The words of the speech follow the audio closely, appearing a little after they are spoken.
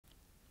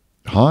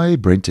Hi,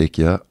 BrenTech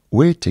here,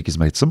 where tech is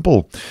made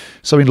simple.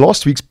 So in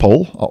last week's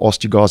poll, I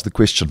asked you guys the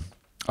question,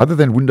 other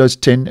than Windows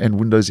 10 and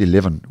Windows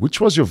 11,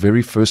 which was your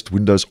very first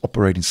Windows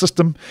operating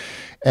system,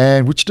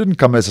 and which didn't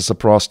come as a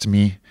surprise to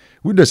me,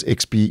 Windows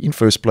XP in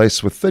first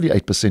place with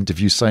 38% of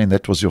you saying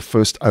that was your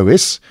first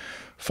OS,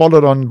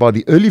 followed on by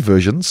the early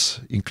versions,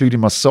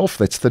 including myself,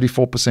 that's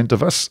 34%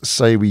 of us,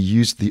 say we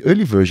used the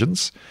early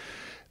versions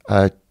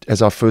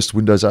as our first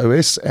Windows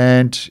OS,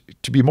 and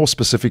to be more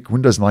specific,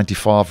 Windows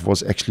 95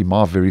 was actually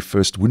my very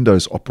first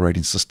Windows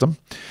operating system.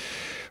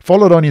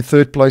 Followed on in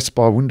third place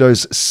by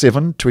Windows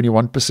 7,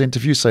 21%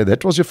 of you say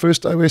that was your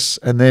first OS,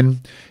 and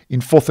then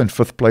in fourth and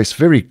fifth place,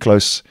 very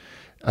close,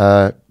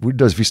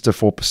 Windows Vista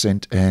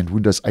 4% and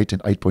Windows 8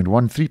 and 8.1,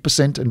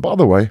 3%. And by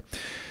the way,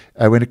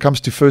 when it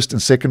comes to first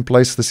and second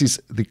place, this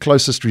is the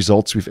closest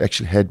results we've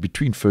actually had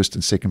between first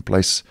and second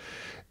place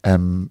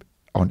on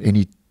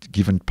any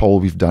given poll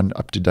we've done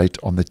up to date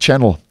on the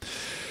channel.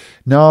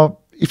 Now,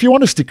 if you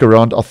want to stick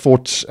around, I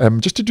thought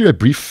just to do a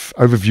brief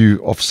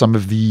overview of some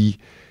of the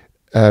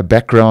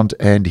background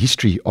and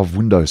history of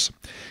Windows.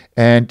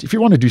 And if you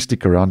want to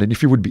stick around, and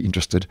if you would be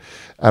interested,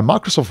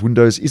 Microsoft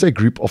Windows is a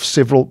group of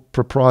several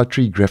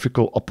proprietary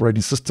graphical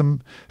operating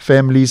system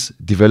families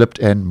developed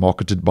and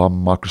marketed by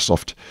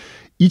Microsoft.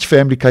 Each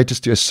family caters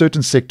to a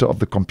certain sector of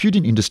the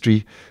computing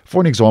industry. For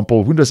an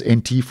example, Windows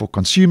NT for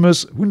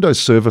consumers, Windows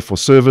Server for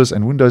servers,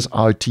 and Windows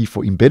IoT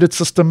for embedded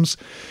systems.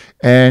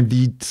 And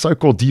the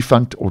so-called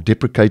defunct or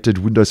deprecated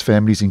Windows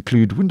families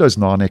include Windows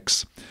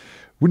 9X,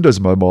 Windows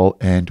Mobile,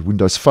 and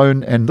Windows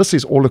Phone. And this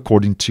is all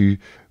according to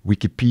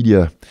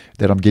Wikipedia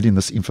that I'm getting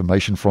this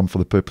information from for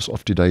the purpose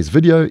of today's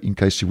video, in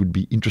case you would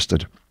be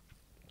interested.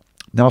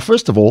 Now,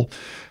 first of all,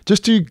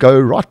 just to go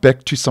right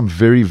back to some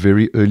very,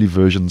 very early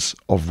versions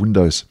of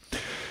Windows.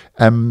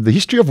 The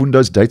history of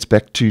Windows dates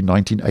back to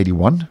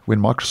 1981, when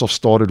Microsoft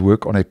started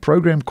work on a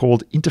program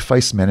called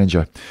Interface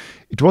Manager.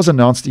 It was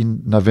announced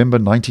in November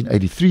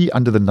 1983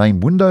 under the name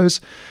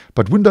Windows,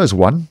 but Windows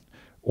 1,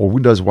 or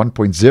Windows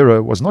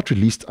 1.0, was not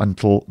released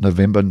until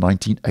November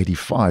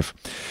 1985.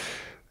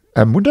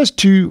 Windows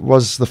 2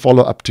 was the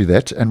follow-up to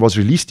that and was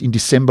released in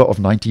December of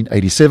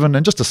 1987.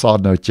 And just a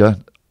side note here,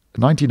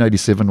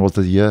 1987 was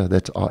the year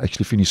that I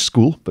actually finished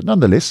school, but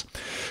nonetheless,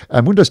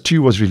 Windows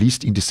 2 was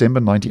released in December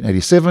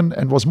 1987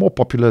 and was more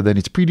popular than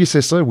its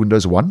predecessor,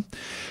 Windows 1.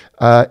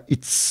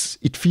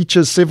 It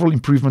features several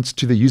improvements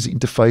to the user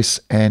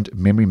interface and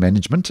memory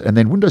management. And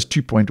then Windows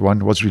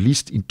 2.1 was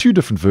released in two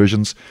different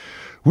versions,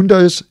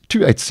 Windows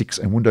 286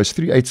 and Windows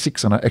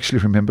 386, and I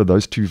actually remember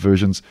those two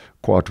versions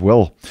quite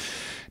well.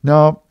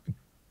 Now,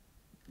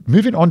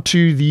 moving on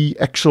to the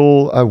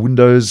actual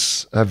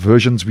Windows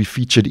versions we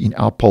featured in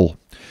our poll.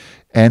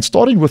 And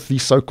starting with the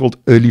so-called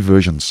early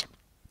versions.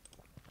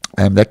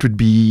 That would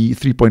be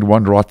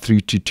 3.1 right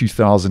through to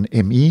 2000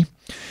 ME.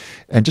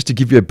 And just to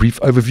give you a brief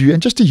overview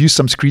and just to use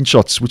some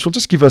screenshots, which will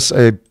just give us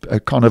a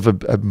kind of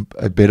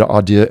a better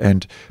idea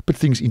and put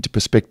things into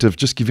perspective,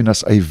 just giving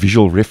us a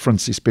visual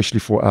reference, especially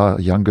for our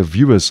younger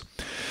viewers.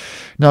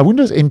 Now,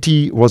 Windows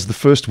NT was the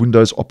first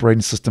Windows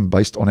operating system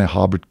based on a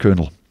hybrid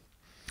kernel.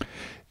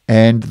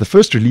 And the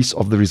first release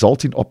of the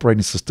resulting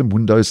operating system,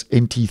 Windows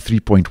NT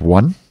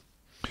 3.1,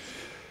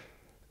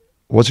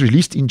 was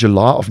released in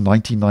July of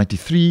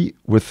 1993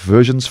 with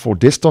versions for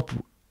desktop,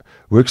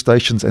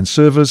 workstations, and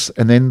servers.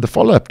 And then the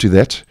follow-up to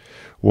that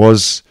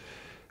was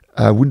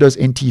Windows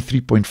NT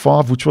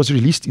 3.5, which was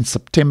released in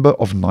September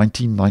of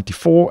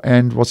 1994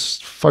 and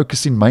was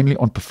focusing mainly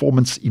on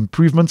performance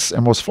improvements,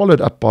 and was followed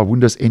up by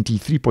Windows NT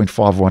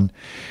 3.51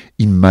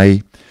 in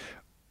May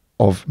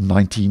of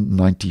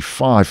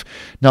 1995.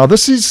 Now,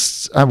 this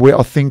is where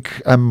I think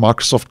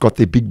Microsoft got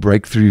their big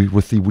breakthrough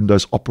with the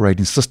Windows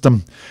operating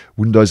system,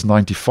 Windows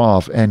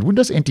 95. And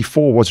Windows NT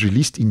 4 was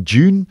released in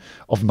June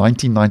of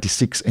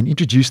 1996 and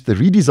introduced the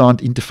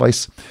redesigned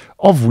interface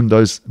of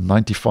Windows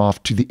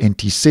 95 to the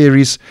NT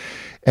series.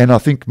 And I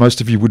think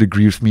most of you would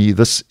agree with me.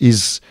 This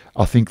is,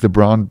 I think, the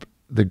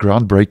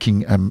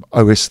groundbreaking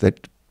OS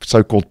that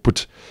so-called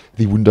put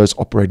the Windows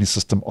operating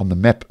system on the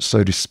map,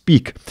 so to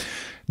speak.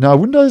 Now,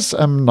 Windows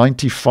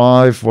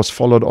 95 was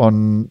followed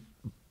on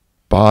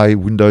by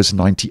Windows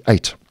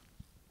 98.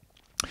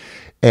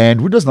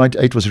 And Windows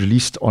 98 was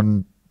released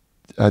on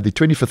the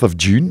 25th of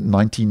June,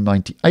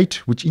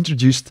 1998, which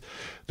introduced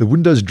the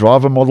Windows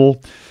driver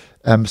model,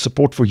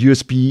 support for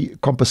USB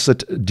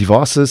composite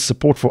devices,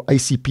 support for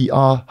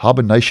ACPR,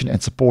 hibernation,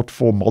 and support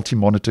for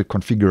multi-monitor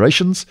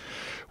configurations.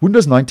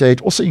 Windows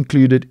 98 also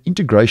included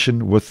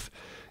integration with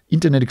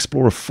Internet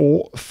Explorer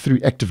 4 through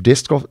Active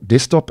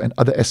Desktop and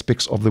other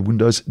aspects of the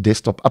Windows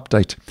Desktop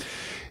update.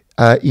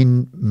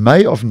 In May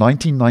of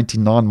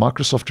 1999,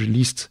 Microsoft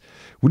released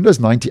Windows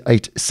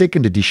 98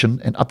 Second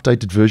Edition, an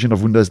updated version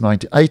of Windows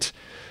 98,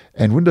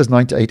 and Windows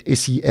 98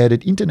 SE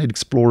added Internet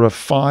Explorer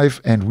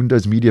 5 and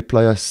Windows Media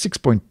Player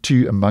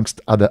 6.2,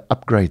 amongst other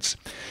upgrades.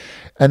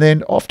 And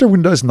then after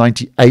Windows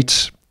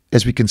 98,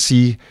 as we can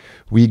see,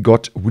 we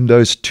got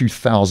Windows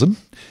 2000.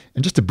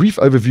 And just a brief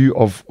overview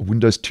of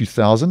Windows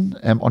 2000.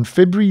 On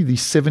February the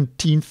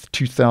 17th,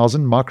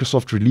 2000,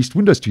 Microsoft released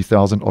Windows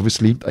 2000,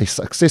 obviously a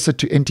successor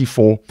to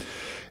NT4.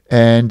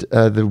 And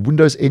the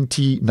Windows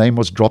NT name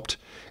was dropped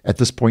at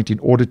this point in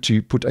order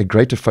to put a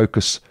greater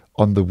focus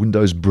on the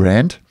Windows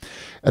brand.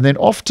 And then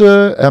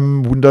after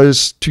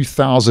Windows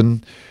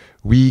 2000,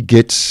 we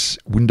get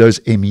Windows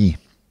ME,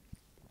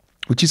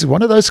 which is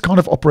one of those kind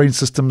of operating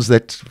systems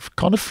that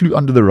kind of flew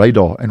under the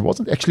radar and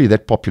wasn't actually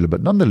that popular.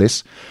 But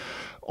nonetheless,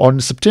 on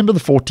September the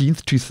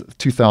 14th,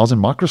 2000,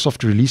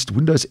 Microsoft released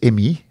Windows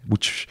ME,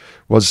 which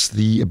was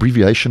the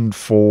abbreviation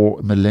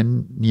for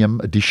Millennium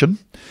Edition.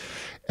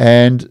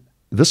 And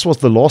this was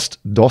the last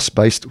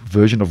DOS-based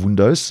version of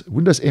Windows.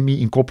 Windows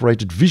ME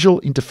incorporated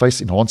visual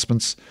interface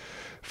enhancements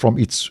from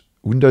its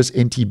Windows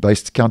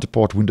NT-based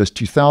counterpart Windows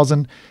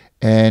 2000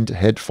 and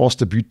had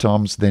faster boot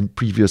times than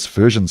previous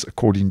versions,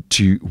 according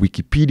to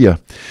Wikipedia.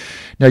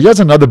 Now, here's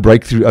another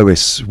breakthrough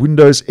OS,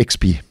 Windows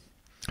XP.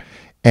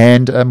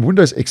 And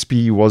Windows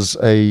XP was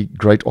a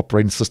great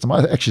operating system.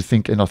 I actually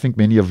think, and I think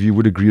many of you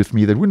would agree with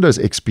me, that Windows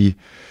XP,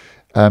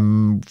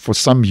 for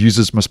some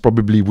users, most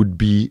probably would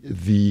be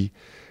the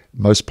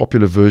most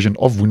popular version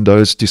of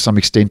Windows to some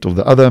extent or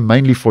the other,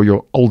 mainly for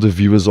your older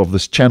viewers of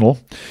this channel.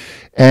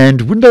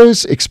 And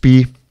Windows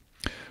XP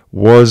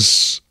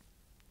was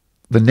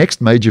the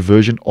next major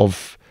version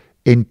of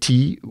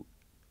NT,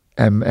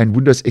 and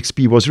Windows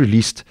XP was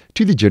released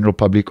to the general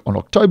public on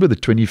October the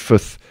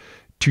 25th,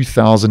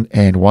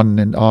 2001,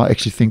 and I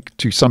actually think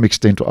to some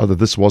extent or other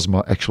this was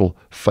my actual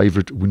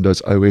favorite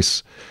Windows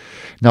OS.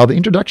 Now, the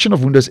introduction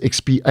of Windows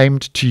XP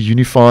aimed to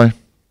unify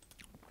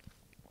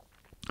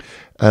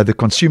the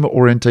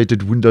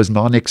consumer-oriented Windows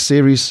 9X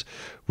series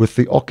with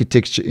the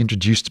architecture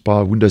introduced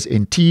by Windows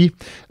NT,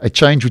 a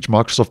change which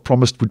Microsoft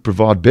promised would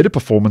provide better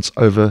performance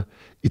over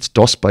its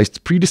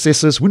DOS-based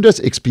predecessors. Windows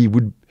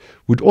XP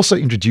would also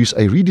introduce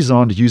a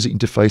redesigned user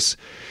interface,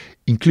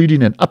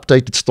 including an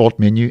updated start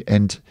menu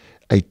and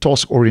a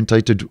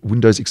task-orientated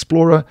Windows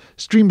Explorer,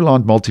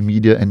 streamlined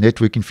multimedia and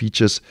networking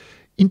features,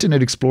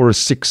 Internet Explorer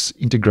 6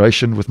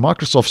 integration with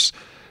Microsoft's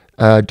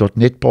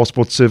 .NET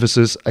Passport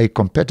services, a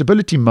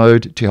compatibility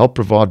mode to help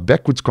provide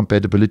backwards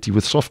compatibility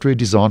with software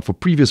designed for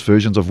previous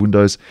versions of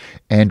Windows,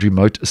 and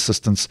remote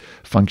assistance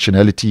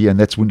functionality. And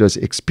that's Windows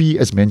XP,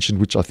 as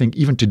mentioned, which I think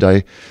even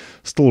today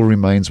still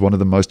remains one of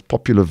the most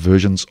popular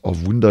versions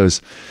of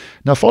Windows.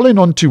 Now, following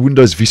on to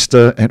Windows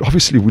Vista, and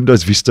obviously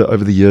Windows Vista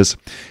over the years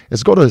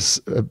has got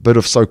a bit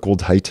of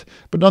so-called hate,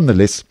 but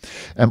nonetheless,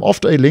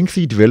 after a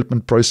lengthy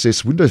development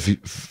process,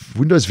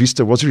 Windows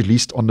Vista was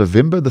released on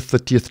November the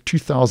 30th,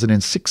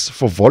 2006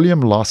 for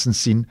volume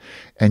licensing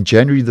and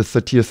January the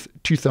 30th,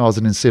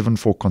 2007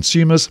 for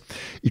consumers.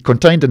 It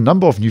contained a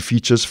number of new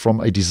features, from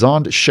a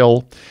designed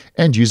shell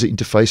and user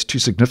interface to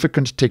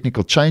significant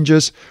technical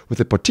changes with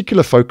a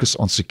particular focus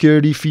on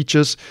security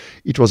features.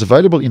 It was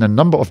available in a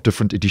number of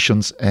different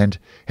editions and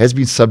has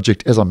been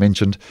subject, as I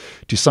mentioned,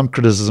 to some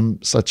criticism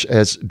such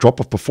as drop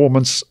of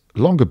performance,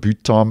 longer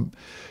boot time,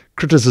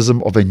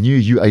 criticism of a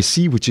new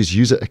UAC, which is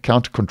user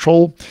account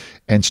control,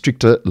 and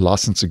stricter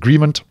license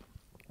agreement.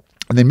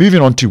 And then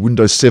moving on to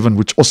Windows 7,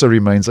 which also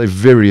remains a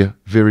very,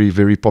 very,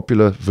 very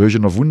popular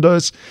version of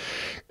Windows.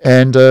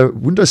 And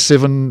Windows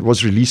 7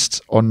 was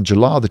released on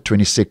July the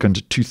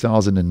 22nd,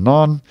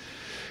 2009.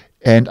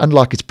 And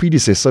unlike its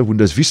predecessor,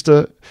 Windows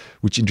Vista,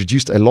 which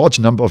introduced a large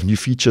number of new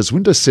features,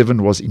 Windows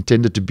 7 was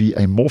intended to be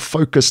a more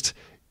focused,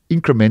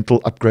 incremental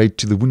upgrade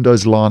to the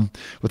Windows line,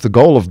 with the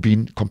goal of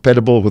being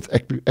compatible with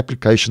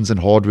applications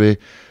and hardware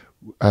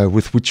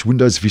with which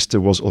Windows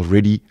Vista was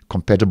already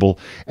compatible.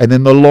 And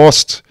then the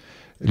last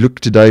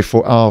look today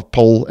for our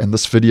poll and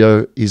this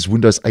video is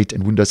Windows 8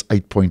 and Windows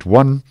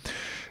 8.1.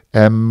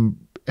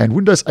 And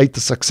Windows 8,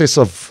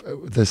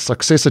 the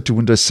successor to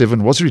Windows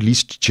 7, was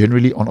released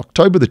generally on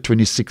October the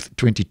 26th,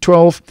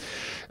 2012.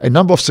 A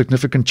number of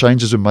significant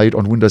changes were made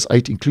on Windows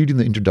 8, including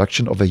the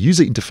introduction of a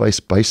user interface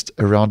based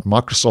around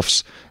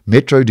Microsoft's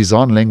Metro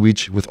design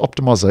language, with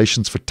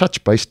optimizations for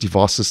touch-based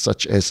devices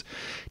such as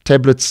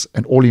tablets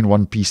and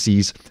all-in-one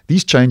PCs.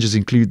 These changes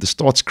include the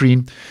start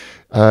screen,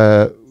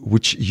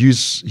 which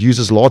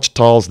uses large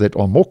tiles that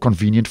are more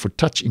convenient for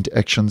touch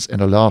interactions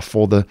and allow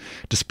for the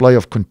display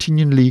of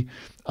continually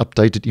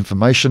updated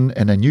information,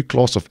 and a new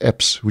class of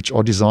apps which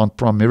are designed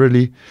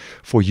primarily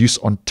for use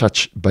on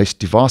touch-based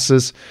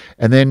devices.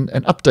 And then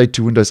an update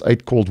to Windows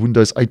 8 called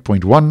Windows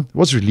 8.1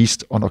 was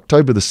released on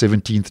October the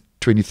 17th,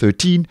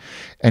 2013,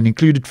 and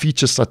included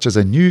features such as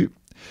new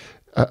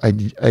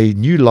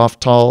live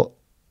tile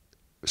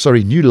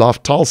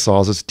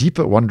sizes,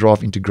 deeper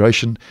OneDrive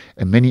integration,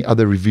 and many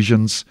other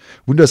revisions.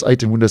 Windows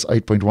 8 and Windows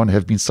 8.1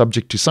 have been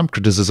subject to some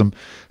criticism,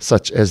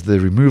 such as the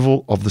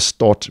removal of the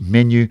start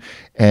menu.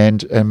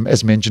 And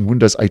as mentioned,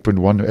 Windows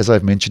 8.1, as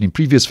I've mentioned in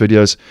previous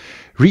videos,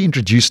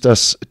 reintroduced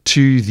us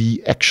to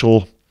the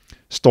actual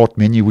Start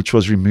menu, which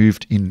was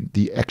removed in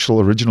the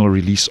actual original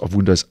release of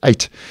Windows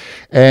 8.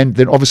 And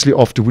then obviously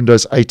after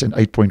Windows 8 and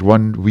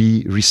 8.1,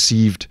 we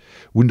received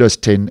Windows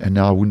 10 and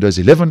now Windows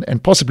 11,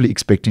 and possibly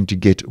expecting to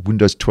get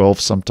Windows 12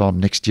 sometime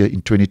next year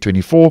in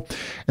 2024.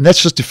 And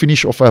that's just to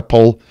finish off our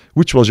poll,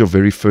 which was your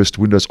very first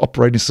Windows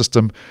operating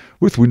system,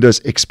 with Windows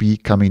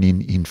XP coming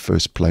in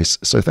first place.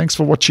 So thanks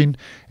for watching,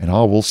 and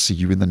I will see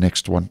you in the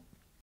next one.